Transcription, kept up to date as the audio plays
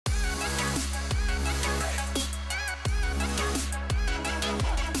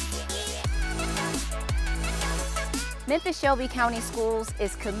Memphis-Shelby County Schools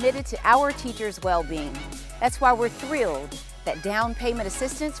is committed to our teachers' well-being. That's why we're thrilled that down payment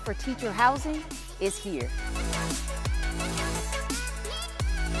assistance for teacher housing is here.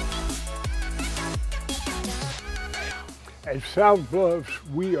 At South Bluffs,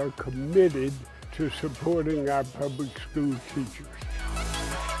 we are committed to supporting our public school teachers.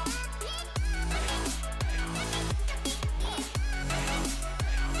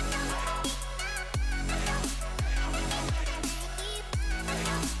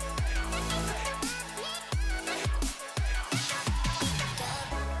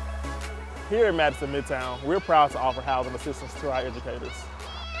 Here at Madison Midtown, we're proud to offer housing assistance to our educators.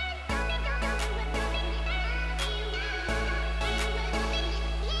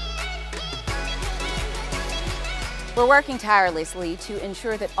 We're working tirelessly to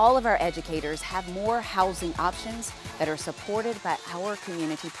ensure that all of our educators have more housing options that are supported by our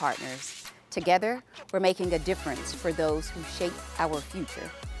community partners. Together, we're making a difference for those who shape our future.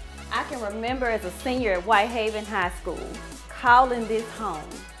 I can remember as a senior at Whitehaven High School, calling this home,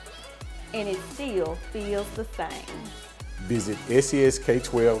 and it still feels the same. Visit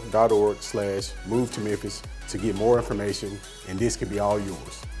sesk12.org/move to Memphis to get more information, and this can be all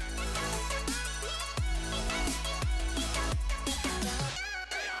yours.